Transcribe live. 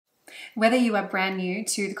Whether you are brand new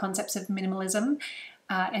to the concepts of minimalism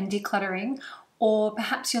and decluttering, or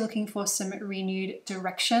perhaps you're looking for some renewed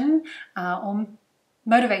direction or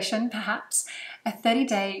motivation, perhaps, a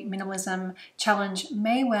 30-day minimalism challenge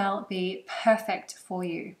may well be perfect for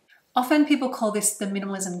you. Often people call this the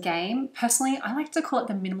minimalism game. Personally, I like to call it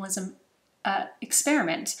the minimalism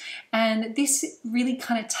experiment. And this really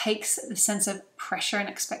kind of takes the sense of pressure and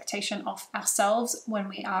expectation off ourselves when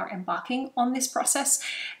we are embarking on this process.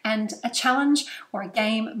 And a challenge or a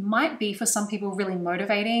game might be for some people really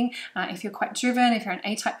motivating. If you're quite driven, if you're an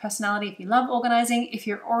A-type personality, if you love organizing, if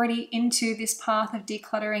you're already into this path of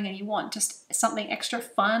decluttering and you want just something extra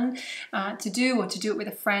fun to do, or to do it with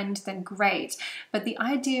a friend, then great. But the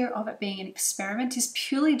idea of it being an experiment is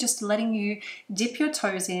purely just letting you dip your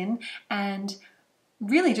toes in and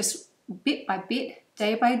really just bit by bit,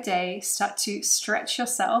 day by day, start to stretch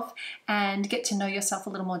yourself and get to know yourself a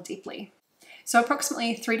little more deeply. So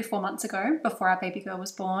approximately 3 to 4 months ago, before our baby girl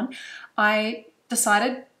was born, I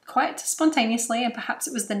decided quite spontaneously, and perhaps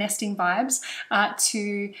it was the nesting vibes,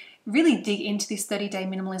 to really dig into this 30-day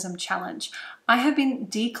minimalism challenge. I have been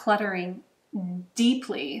decluttering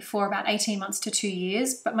deeply for about 18 months to 2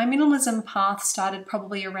 years, but my minimalism path started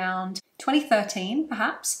probably around 2013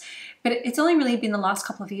 perhaps, but it's only really been the last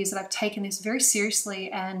couple of years that I've taken this very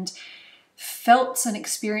seriously and felt and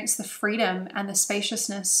experienced the freedom and the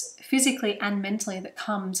spaciousness physically and mentally that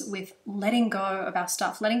comes with letting go of our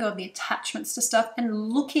stuff, letting go of the attachments to stuff, and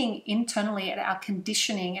looking internally at our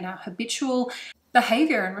conditioning and our habitual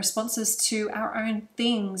behavior and responses to our own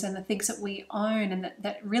things and the things that we own and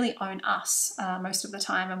that really own us most of the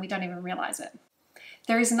time, and we don't even realize it.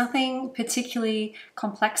 There is nothing particularly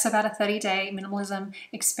complex about a 30-day minimalism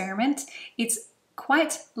experiment. It's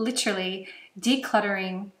quite literally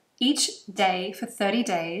decluttering each day for 30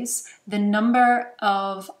 days, the number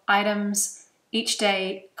of items each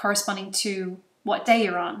day corresponding to what day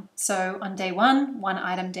you're on. So on day 1, 1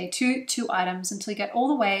 item, day 2, 2 items, until you get all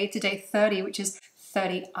the way to day 30, which is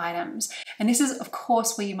 30 items. And this is, of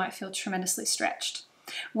course, where you might feel tremendously stretched.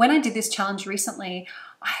 When I did this challenge recently,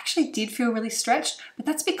 I actually did feel really stretched, but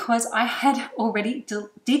that's because I had already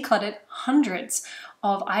decluttered hundreds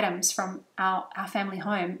of items from our family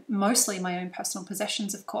home, mostly my own personal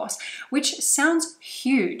possessions, of course, which sounds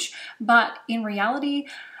huge, but in reality,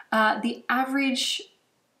 the average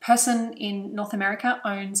person in North America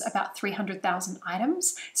owns about 300,000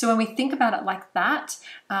 items. So when we think about it like that,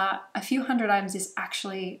 a few hundred items is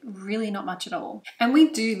actually really not much at all. And we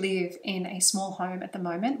do live in a small home at the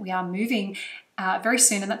moment. We are moving very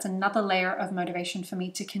soon, and that's another layer of motivation for me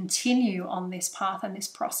to continue on this path and this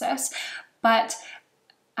process. But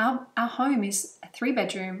our home is a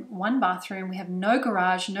 3-bedroom, 1 bathroom. We have no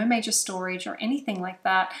garage, no major storage or anything like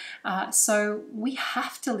that. So we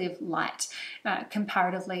have to live light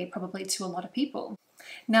comparatively, probably to a lot of people.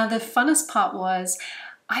 Now, the funnest part was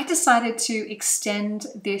I decided to extend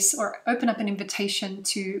this or open up an invitation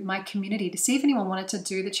to my community to see if anyone wanted to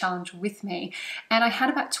do the challenge with me. And I had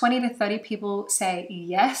about 20 to 30 people say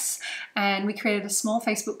yes. And we created a small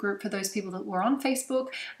Facebook group for those people that were on Facebook.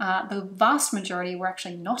 The vast majority were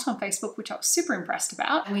actually not on Facebook, which I was super impressed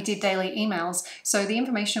about. And we did daily emails. So the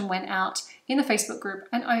information went out in the Facebook group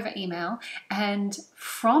and over email. And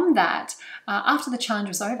from that, after the challenge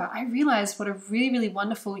was over, I realized what a really, really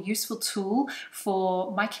wonderful, useful tool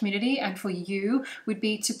for my community and for you would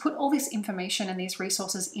be to put all this information and these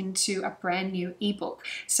resources into a brand new ebook.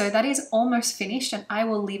 So that is almost finished, and I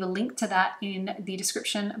will leave a link to that in the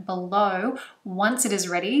description below once it is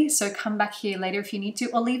ready. So come back here later if you need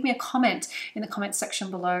to, or leave me a comment in the comment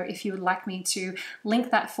section below if you would like me to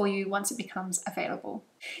link that for you once it becomes available.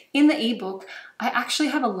 In the ebook, I actually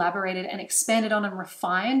have elaborated and expanded on and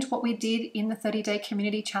refined what we did in the 30-day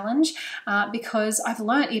community challenge because I've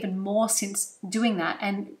learned even more since doing that,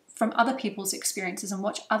 and from other people's experiences, and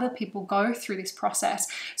watch other people go through this process.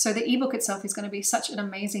 So the ebook itself is going to be such an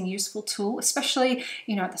amazing, useful tool, especially,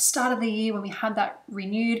 at the start of the year when we had that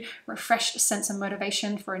renewed, refreshed sense of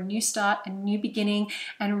motivation for a new start, a new beginning,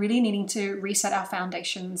 and really needing to reset our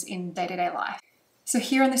foundations in day-to-day life. So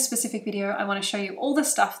here in this specific video, I want to show you all the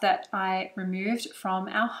stuff that I removed from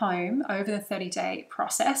our home over the 30-day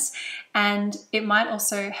process. And it might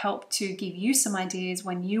also help to give you some ideas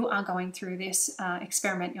when you are going through this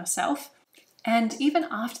experiment yourself. And even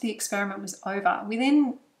after the experiment was over,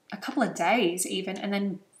 within a couple of days even, and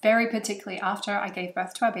then very particularly after I gave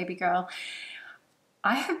birth to our baby girl,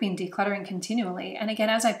 I have been decluttering continually. And again,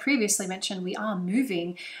 as I previously mentioned, we are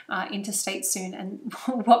moving interstate soon. And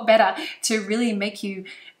what better to really make you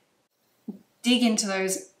dig into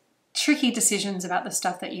those tricky decisions about the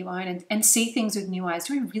stuff that you own, and see things with new eyes.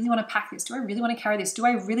 Do I really want to pack this? Do I really want to carry this? Do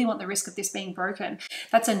I really want the risk of this being broken?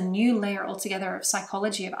 That's a new layer altogether of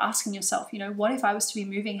psychology, of asking yourself, you know, what if I was to be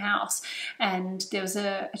moving house and there was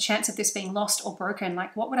a chance of this being lost or broken?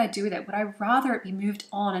 Like, what would I do with it? Would I rather it be moved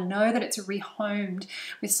on and know that it's rehomed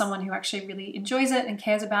with someone who actually really enjoys it and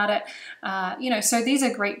cares about it? You know, so these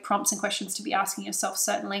are great prompts and questions to be asking yourself,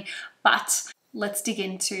 certainly. But let's dig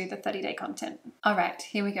into the 30-day content. All right,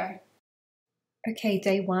 here we go. Okay,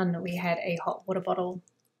 day 1, we had a hot water bottle.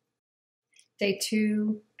 Day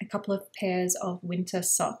 2, a couple of pairs of winter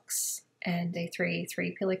socks. And day 3,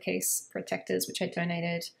 3 pillowcase protectors, which I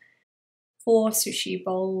donated. 4 sushi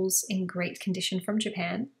bowls in great condition from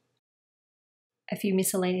Japan. A few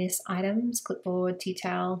miscellaneous items, clipboard, tea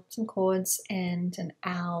towel, some cords, and an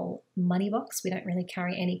owl money box. We don't really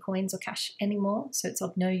carry any coins or cash anymore, so it's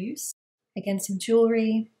of no use. Again, some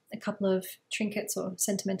jewelry, a couple of trinkets or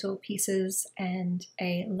sentimental pieces, and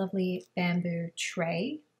a lovely bamboo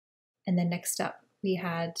tray. And then next up, we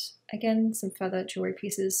had, again, some further jewelry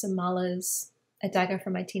pieces, some malas, a dagger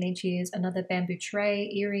from my teenage years, another bamboo tray,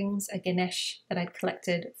 earrings, a Ganesh that I'd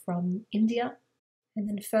collected from India, and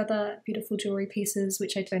then further beautiful jewelry pieces,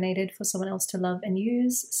 which I donated for someone else to love and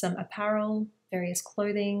use, some apparel, various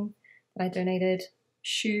clothing that I donated,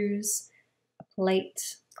 shoes, a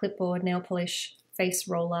plate, clipboard, nail polish, face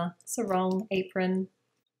roller, sarong, apron,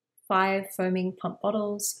 5 foaming pump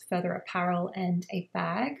bottles, further apparel, and a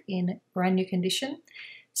bag in brand new condition,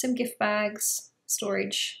 some gift bags,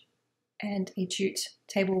 storage, and a jute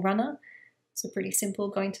table runner. So pretty simple,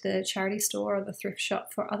 going to the charity store or the thrift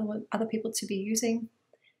shop for other people to be using.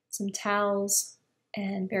 Some towels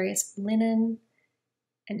and various linen,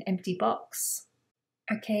 an empty box.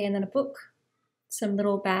 Okay, and then a book, some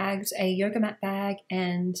little bags, a yoga mat bag,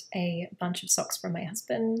 and a bunch of socks from my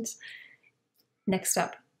husband. Next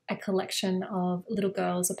up, a collection of little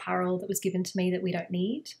girls' apparel that was given to me that we don't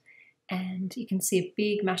need. And you can see a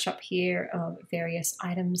big mashup here of various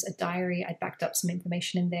items, a diary. I backed up some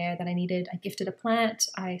information in there that I needed. I gifted a plant.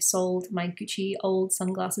 I sold my Gucci old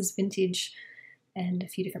sunglasses vintage, and a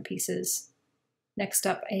few different pieces. Next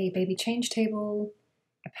up, a baby change table,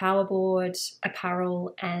 a power board,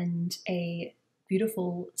 apparel, and a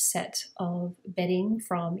beautiful set of bedding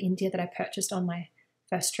from India that I purchased on my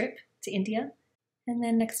first trip to India. And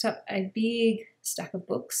then next up, a big stack of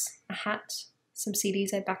books, a hat, some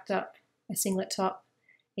CDs I backed up, a singlet top,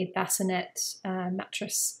 a bassinet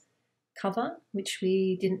mattress cover, which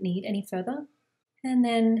we didn't need any further. And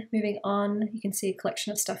then moving on, you can see a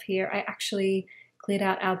collection of stuff here. I actually cleared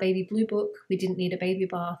out our baby blue book. We didn't need a baby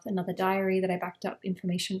bath, another diary that I backed up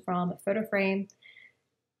information from, a photo frame,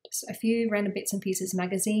 just a few random bits and pieces,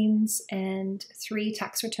 magazines, and 3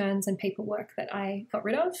 tax returns and paperwork that I got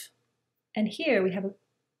rid of. And here we have a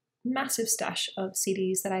massive stash of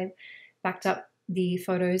CDs that I backed up the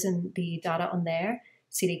photos and the data on there.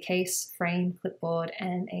 CD case, frame, clipboard,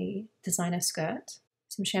 and a designer skirt.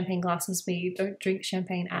 Some champagne glasses. We don't drink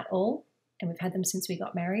champagne at all, and we've had them since we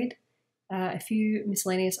got married. A few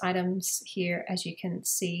miscellaneous items here, as you can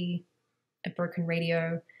see, a broken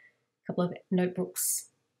radio, a couple of notebooks,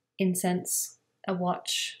 incense, a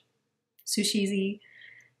watch, sushizi,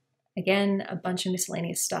 again, a bunch of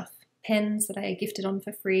miscellaneous stuff. Pens that I gifted on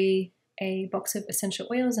for free, a box of essential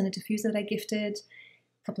oils and a diffuser that I gifted,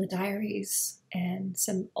 a couple of diaries, and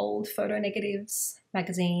some old photo negatives,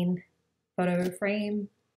 magazine, photo frame,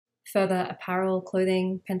 further apparel,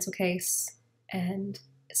 clothing, pencil case, and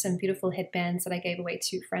some beautiful headbands that I gave away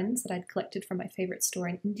to friends that I'd collected from my favorite store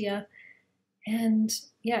in India. And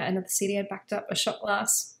yeah, another CD I backed up, a shot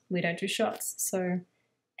glass. We don't do shots, so,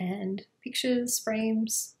 and pictures,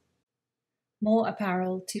 frames, more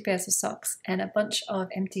apparel, 2 pairs of socks, and a bunch of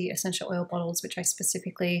empty essential oil bottles, which I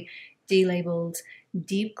specifically delabeled,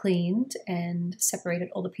 deep cleaned, and separated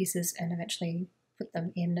all the pieces and eventually put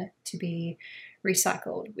them in to be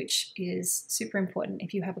recycled, which is super important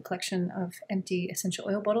if you have a collection of empty essential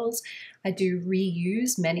oil bottles. I do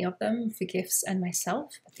reuse many of them for gifts and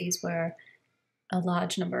myself, but these were a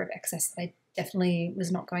large number of excess that I definitely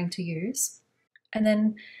was not going to use. And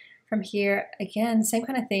then from here, again, same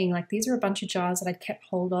kind of thing. Like, these are a bunch of jars that I'd kept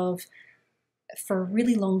hold of for a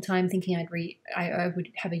really long time, thinking I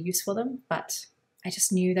would have a use for them, but I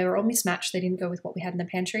just knew they were all mismatched. They didn't go with what we had in the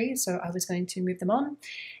pantry, so I was going to move them on,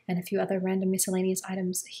 and a few other random miscellaneous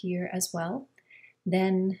items here as well.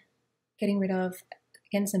 Then getting rid of,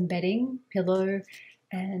 again, some bedding, pillow,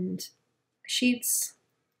 and sheets,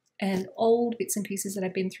 and old bits and pieces that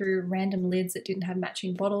I've been through, random lids that didn't have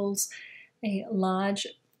matching bottles, a large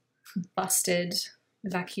busted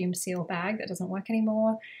vacuum seal bag that doesn't work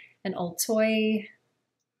anymore, an old toy,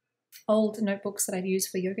 old notebooks that I'd used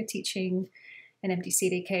for yoga teaching, an empty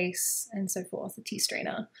CD case, and so forth, a tea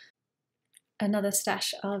strainer. Another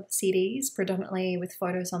stash of CDs, predominantly with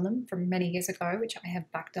photos on them from many years ago, which I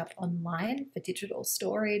have backed up online for digital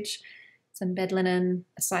storage. Some bed linen,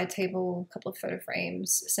 a side table, a couple of photo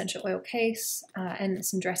frames, essential oil case, and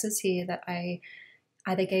some dresses here that I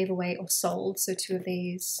either gave away or sold. So two of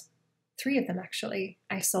these, three of them actually,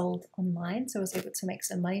 I sold online. So I was able to make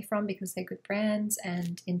some money from because they're good brands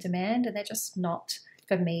and in demand, and they're just not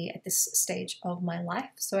for me at this stage of my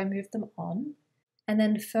life. So I moved them on. And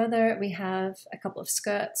then further, we have a couple of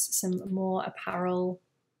skirts, some more apparel,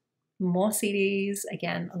 more CDs,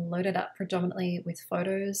 again, loaded up predominantly with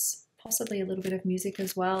photos, possibly a little bit of music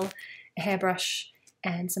as well, a hairbrush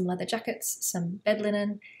and some leather jackets, some bed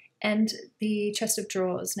linen, and the chest of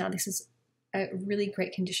drawers. Now, this is a really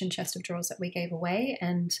great condition chest of drawers that we gave away,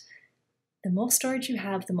 and the more storage you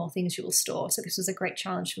have, the more things you will store. So this was a great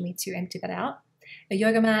challenge for me to empty that out. A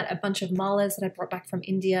yoga mat, a bunch of malas that I brought back from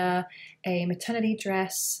India, a maternity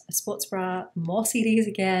dress, a sports bra, more CDs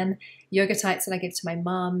again, yoga tights that I gave to my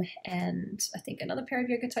mum, and I think another pair of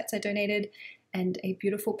yoga tights I donated, and a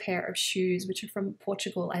beautiful pair of shoes, which are from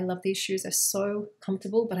Portugal. I love these shoes. They're so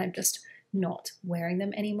comfortable, but I'm just not wearing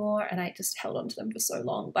them anymore, and I just held on to them for so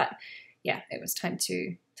long. But yeah, it was time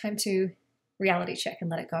to reality check and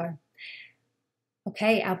let it go.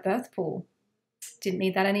 Okay, our birth pool. Didn't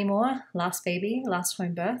need that anymore. Last baby, last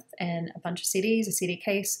home birth, and a bunch of CDs, a CD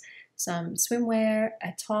case, some swimwear,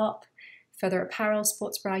 a top, further apparel,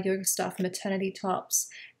 sports bra, yoga stuff, maternity tops,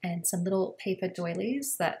 and some little paper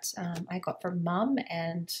doilies that I got from mum,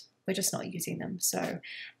 and we're just not using them. So I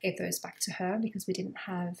gave those back to her because we didn't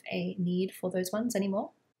have a need for those ones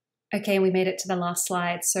anymore. Okay, we made it to the last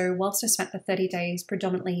slide. So whilst I spent the 30 days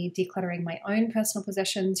predominantly decluttering my own personal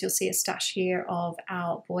possessions, you'll see a stash here of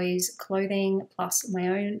our boys' clothing, plus my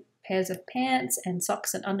own pairs of pants and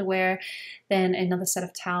socks and underwear, then another set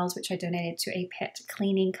of towels, which I donated to a pet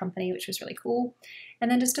cleaning company, which was really cool. And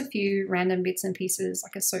then just a few random bits and pieces,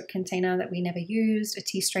 like a soap container that we never used, a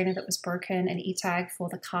tea strainer that was broken, an e-tag for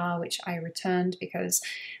the car, which I returned because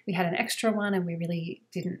we had an extra one and we really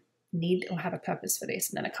didn't need or have a purpose for this,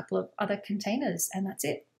 and then a couple of other containers, and that's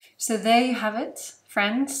it. So there you have it,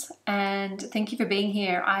 friends, and thank you for being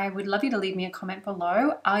here. I would love you to leave me a comment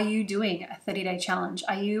below. Are you doing a 30-day challenge?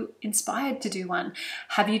 Are you inspired to do one?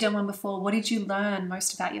 Have you done one before? What did you learn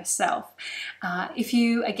most about yourself? If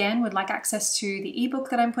you, again, would like access to the ebook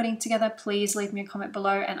that I'm putting together, please leave me a comment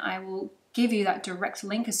below and I will give you that direct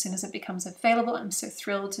link as soon as it becomes available. I'm so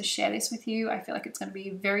thrilled to share this with you. I feel like it's going to be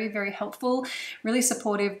very, very helpful, really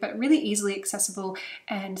supportive, but really easily accessible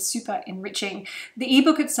and super enriching. The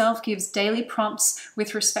ebook itself gives daily prompts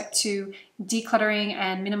with respect to decluttering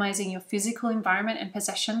and minimizing your physical environment and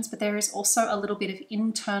possessions, but there is also a little bit of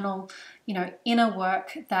internal, inner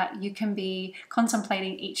work that you can be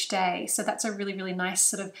contemplating each day. So that's a really, really nice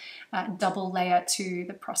sort of double layer to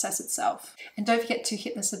the process itself. And don't forget to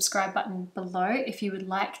hit the subscribe button below if you would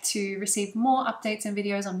like to receive more updates and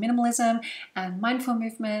videos on minimalism and mindful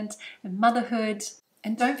movement and motherhood.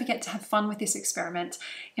 And don't forget to have fun with this experiment,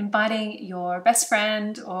 inviting your best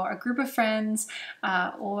friend or a group of friends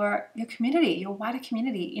or your community, your wider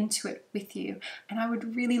community into it with you. And I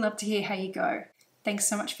would really love to hear how you go. Thanks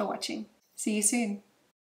so much for watching. See you soon.